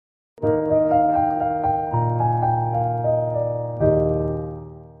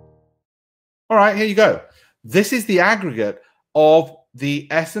All right, here you go. This is the aggregate of the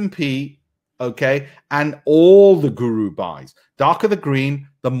S&P, okay, and all the guru buys. Darker the green,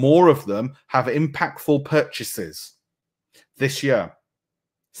 the more of them have impactful purchases this year,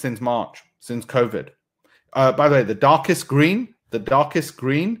 since March, since COVID. By the way, the darkest green,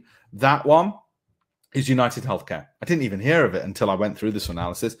 that one is United Healthcare. I didn't even hear of it until I went through this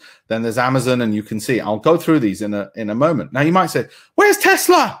analysis. Then there's Amazon, and you can see. I'll go through these in a moment. Now, you might say, where's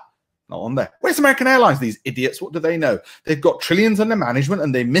Tesla? Not on there. Where's American Airlines? These idiots, what do they know? They've got trillions under management,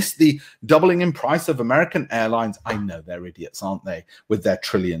 and they missed the doubling in price of American Airlines. I know they're idiots, aren't they? With their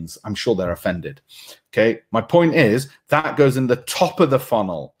trillions. I'm sure they're offended. Okay, my point is that goes in the top of the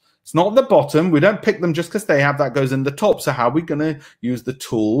funnel. It's not the bottom. We don't pick them just because they have. That goes in the top. So how are we going to use the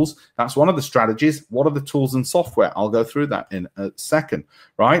tools? That's one of the strategies. What are the tools and software? I'll go through that in a second,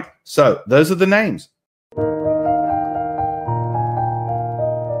 right? So those are the names.